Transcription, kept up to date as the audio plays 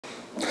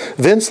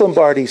Vince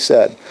Lombardi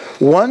said,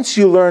 once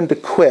you learn to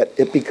quit,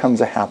 it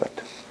becomes a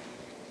habit.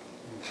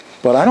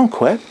 But I don't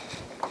quit.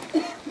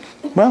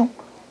 Well,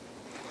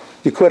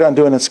 you quit on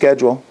doing a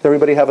schedule.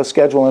 Everybody have a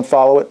schedule and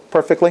follow it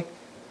perfectly?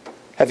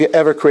 Have you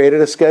ever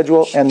created a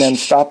schedule and then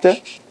stopped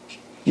it?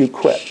 You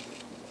quit.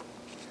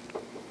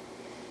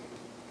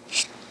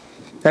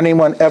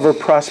 Anyone ever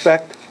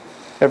prospect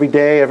every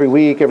day, every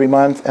week, every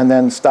month, and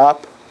then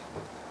stop?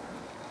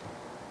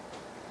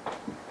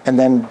 And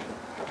then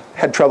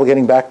had trouble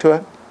getting back to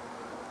it?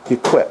 You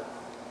quit.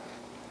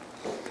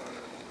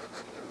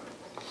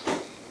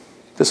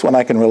 This one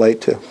I can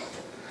relate to.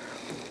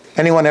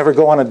 Anyone ever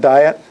go on a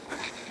diet?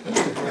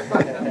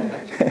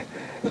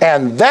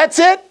 And that's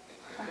it?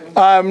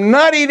 I'm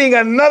not eating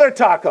another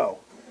taco.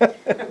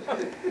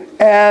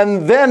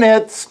 And then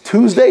it's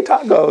Tuesday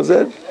tacos.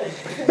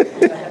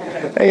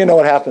 And you know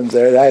what happens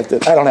there. I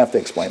don't have to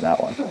explain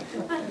that one.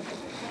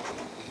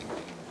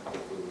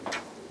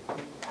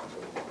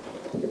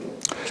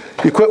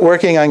 You quit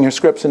working on your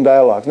scripts and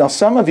dialogues. Now,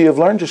 some of you have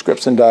learned your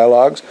scripts and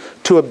dialogues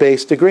to a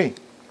base degree.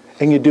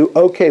 And you do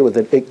okay with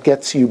it. It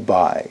gets you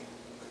by.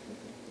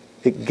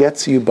 It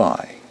gets you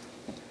by.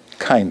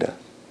 Kinda.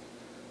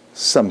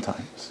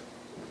 Sometimes.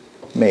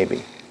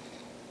 Maybe.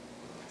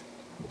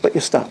 But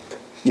you stopped.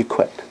 You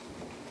quit.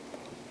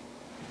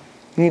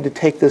 You need to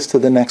take this to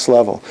the next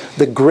level.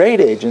 The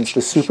great agents, the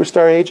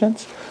superstar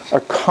agents, are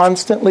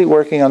constantly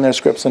working on their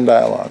scripts and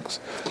dialogues.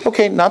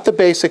 Okay, not the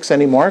basics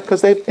anymore,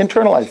 because they've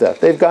internalized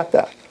that. They've got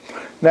that.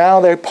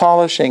 Now they're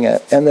polishing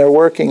it, and they're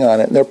working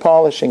on it, and they're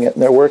polishing it,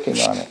 and they're working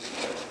on it.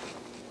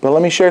 But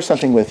let me share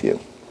something with you.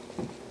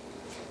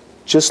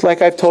 Just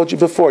like I've told you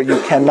before,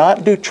 you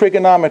cannot do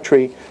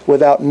trigonometry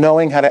without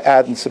knowing how to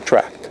add and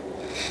subtract.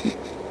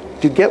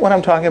 Do you get what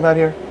I'm talking about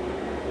here?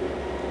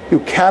 You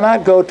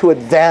cannot go to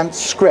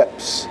advanced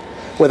scripts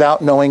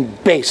without knowing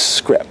base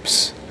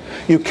scripts.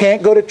 You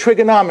can't go to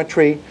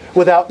trigonometry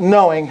without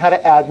knowing how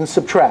to add and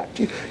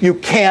subtract. You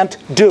can't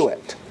do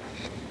it.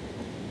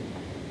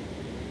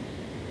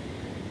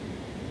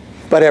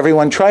 But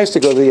everyone tries to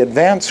go to the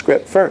advanced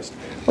script first.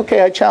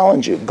 Okay, I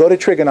challenge you. Go to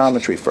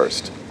trigonometry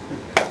first.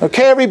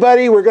 Okay,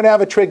 everybody, we're going to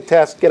have a trig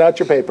test. Get out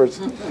your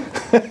papers.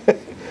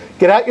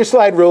 Get out your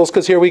slide rules,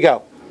 because here we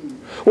go.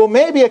 Well,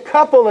 maybe a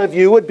couple of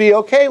you would be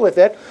okay with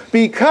it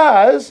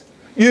because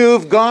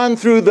you've gone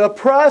through the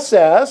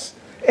process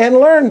and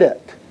learned it.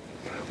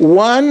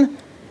 One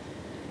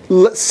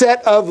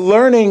set of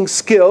learning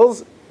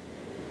skills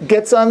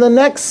gets on the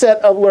next set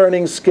of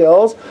learning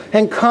skills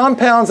and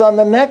compounds on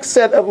the next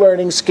set of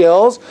learning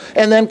skills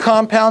and then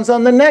compounds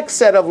on the next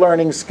set of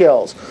learning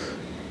skills.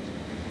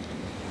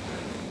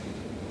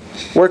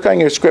 Work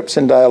on your scripts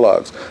and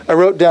dialogues. I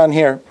wrote down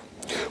here,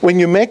 when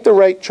you make the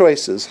right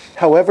choices,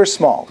 however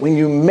small, when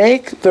you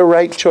make the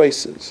right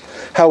choices,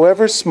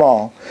 however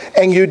small,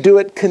 and you do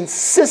it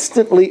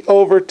consistently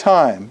over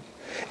time,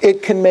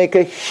 it can make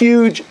a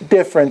huge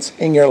difference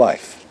in your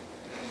life.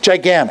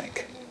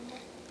 Gigantic.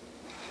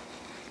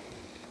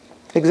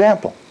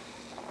 Example.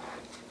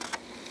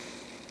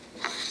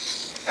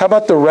 How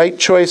about the right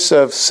choice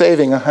of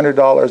saving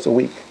 $100 a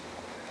week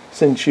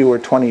since you were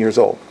 20 years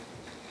old?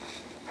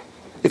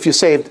 If you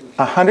saved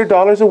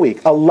 $100 a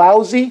week, a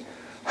lousy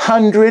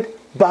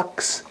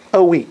 $100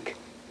 a week,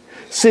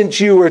 since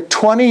you were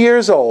 20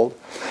 years old,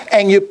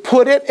 and you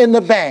put it in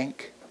the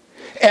bank,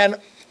 and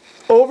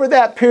over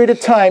that period of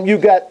time, you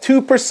got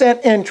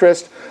 2%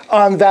 interest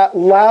on that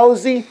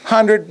lousy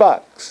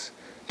 $100.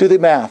 Do the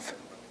math.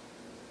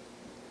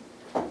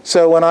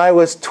 So when I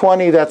was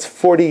 20, that's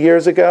 40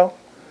 years ago.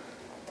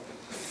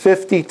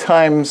 50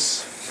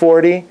 times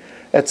 40,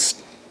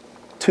 that's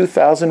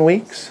 2,000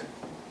 weeks.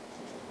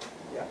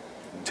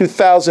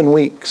 2,000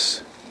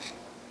 weeks.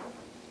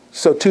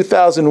 So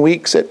 2,000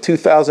 weeks at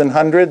 2,000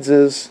 hundreds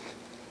is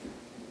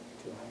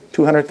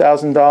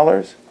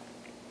 $200,000?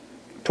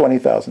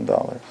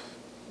 $20,000.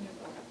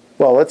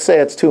 Well, let's say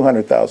it's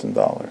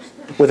 $200,000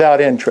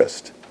 without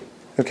interest.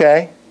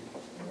 Okay?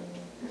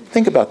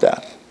 Think about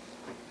that.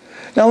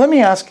 Now let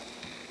me ask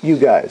you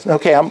guys.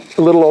 Okay, I'm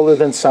a little older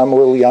than some, a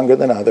little younger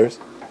than others.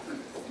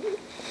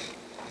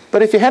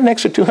 But if you had an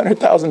extra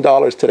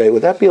 $200,000 today,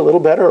 would that be a little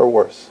better or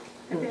worse?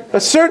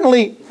 But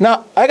certainly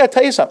not. I got to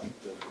tell you something.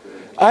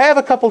 I have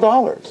a couple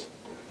dollars.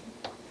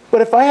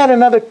 But if I had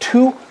another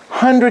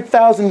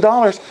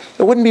 $200,000,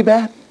 it wouldn't be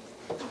bad.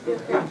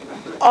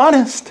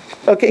 Honest.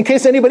 Okay, in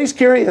case anybody's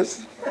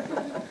curious.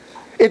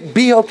 It'd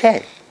be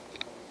okay.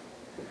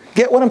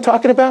 Get what I'm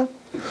talking about?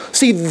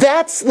 See,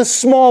 that's the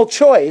small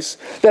choice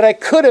that I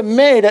could have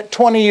made at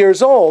 20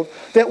 years old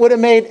that would have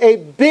made a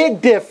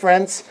big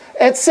difference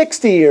at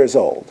 60 years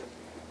old.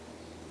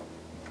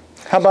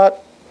 How about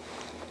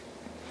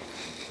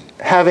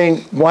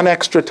having one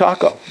extra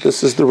taco?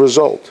 This is the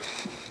result.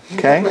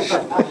 Okay?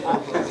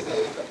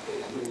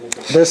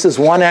 This is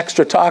one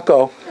extra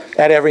taco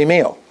at every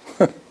meal.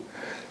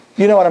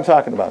 You know what I'm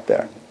talking about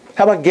there.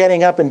 How about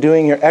getting up and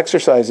doing your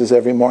exercises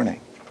every morning?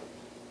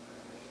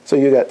 So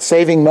you got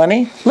saving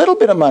money, a little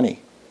bit of money,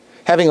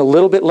 having a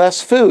little bit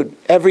less food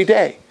every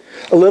day,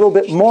 a little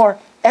bit more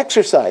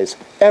Exercise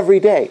every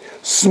day.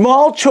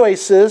 Small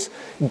choices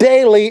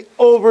daily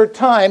over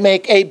time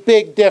make a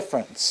big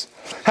difference.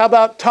 How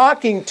about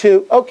talking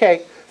to,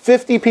 okay,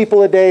 50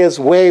 people a day is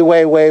way,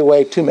 way, way,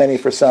 way too many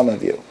for some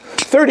of you.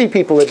 30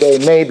 people a day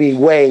may be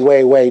way,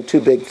 way, way too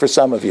big for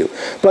some of you.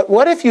 But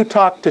what if you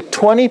talk to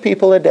 20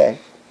 people a day?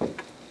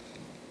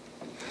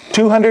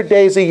 200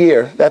 days a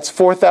year, that's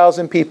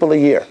 4,000 people a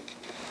year.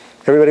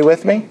 Everybody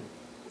with me?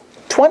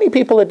 20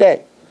 people a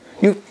day.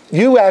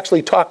 You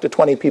actually talk to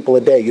 20 people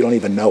a day, you don't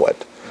even know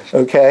it.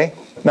 Okay?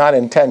 Not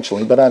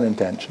intentionally, but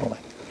unintentionally.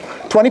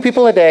 20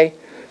 people a day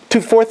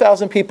to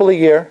 4,000 people a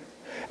year,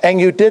 and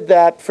you did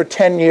that for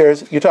 10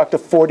 years, you talked to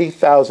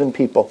 40,000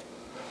 people.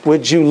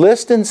 Would you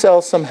list and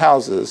sell some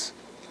houses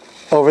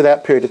over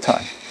that period of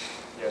time?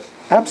 Yes.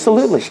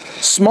 Absolutely.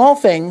 Small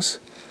things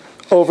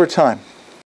over time.